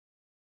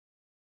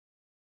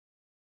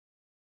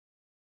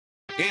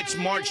It's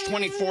March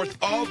 24th,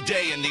 all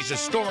day, and these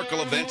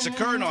historical events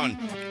occurred on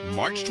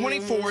March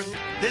 24th,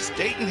 this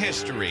date in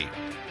history.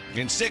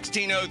 In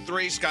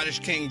 1603, Scottish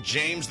King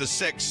James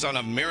VI, son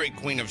of Mary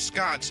Queen of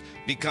Scots,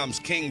 becomes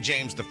King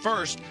James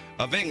I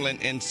of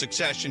England in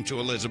succession to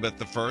Elizabeth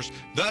I,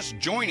 thus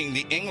joining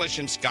the English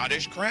and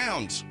Scottish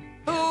crowns.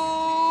 Who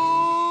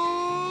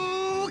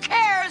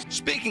cares?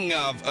 Speaking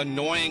of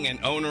annoying and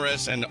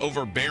onerous and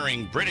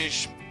overbearing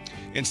British,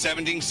 in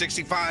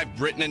 1765,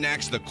 Britain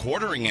enacts the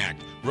Quartering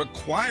Act,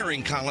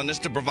 requiring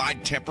colonists to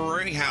provide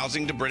temporary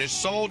housing to British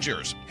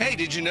soldiers. Hey,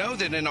 did you know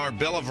that in our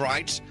Bill of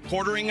Rights,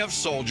 quartering of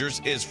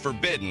soldiers is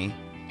forbidden,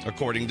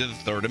 according to the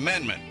Third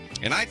Amendment?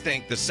 And I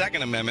think the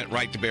Second Amendment,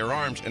 right to bear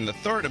arms, and the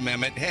Third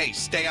Amendment, hey,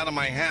 stay out of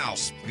my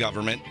house,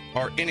 government,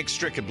 are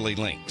inextricably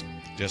linked.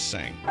 Just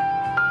saying.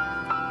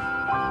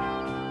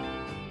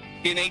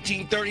 In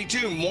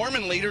 1832,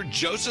 Mormon leader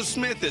Joseph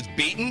Smith is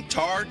beaten,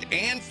 tarred,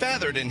 and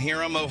feathered in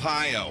Hiram,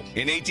 Ohio.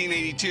 In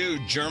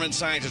 1882, German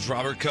scientist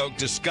Robert Koch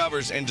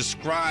discovers and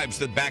describes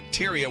the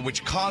bacteria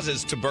which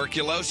causes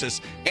tuberculosis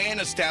and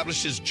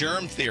establishes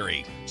germ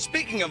theory.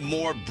 Speaking of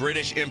more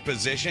British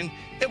imposition,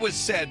 it was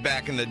said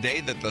back in the day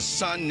that the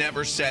sun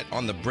never set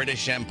on the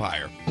British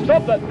Empire.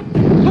 Stop that!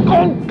 Look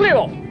on,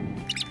 clear!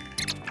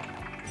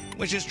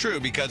 Which is true,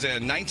 because in a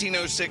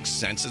 1906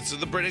 census of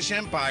the British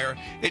Empire,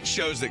 it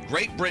shows that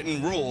Great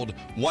Britain ruled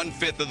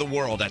 1/5 of the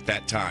world at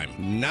that time.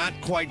 Not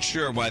quite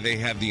sure why they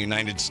have the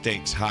United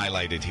States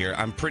highlighted here.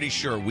 I'm pretty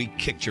sure we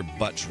kicked your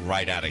butts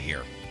right out of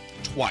here.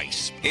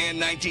 Twice. In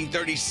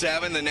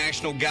 1937, the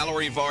National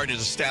Gallery of Art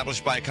is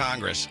established by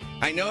Congress.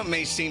 I know it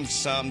may seem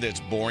some that it's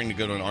boring to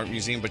go to an art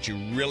museum, but you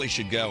really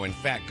should go. In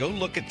fact, go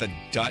look at the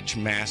Dutch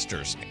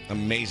masters.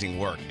 Amazing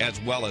work, as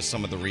well as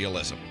some of the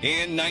realism.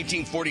 In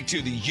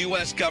 1942, the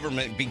U.S.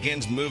 government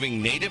begins moving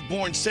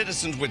native-born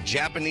citizens with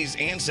Japanese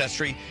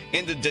ancestry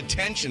into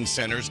detention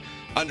centers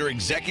under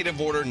Executive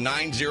Order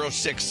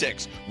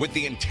 9066 with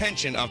the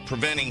intention of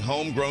preventing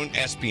homegrown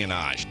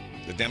espionage.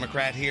 The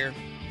Democrat here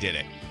did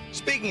it.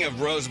 Speaking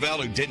of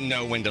Roosevelt, who didn't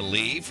know when to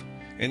leave,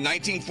 in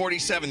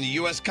 1947, the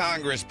U.S.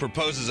 Congress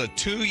proposes a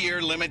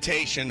 2-year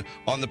limitation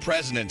on the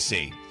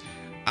presidency.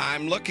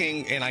 I'm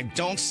looking, and I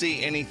don't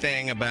see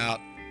anything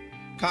about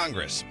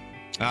Congress.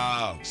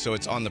 Oh, so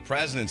it's on the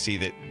presidency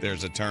that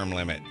there's a term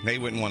limit. They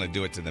wouldn't want to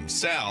do it to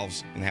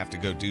themselves and have to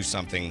go do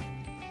something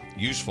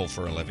useful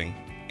for a living.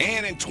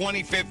 And in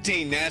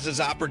 2015,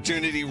 NASA's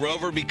Opportunity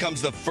rover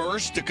becomes the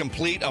first to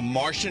complete a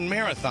Martian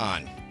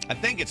marathon. I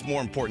think it's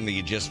more important that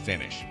you just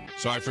finish.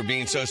 Sorry for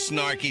being so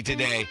snarky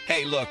today.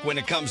 Hey, look, when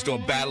it comes to a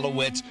battle of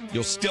wits,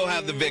 you'll still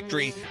have the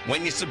victory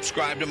when you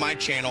subscribe to my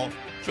channel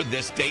for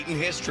this date in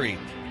history.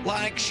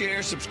 Like,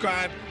 share,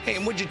 subscribe. Hey,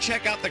 and would you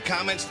check out the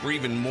comments for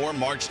even more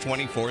March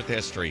 24th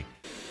history?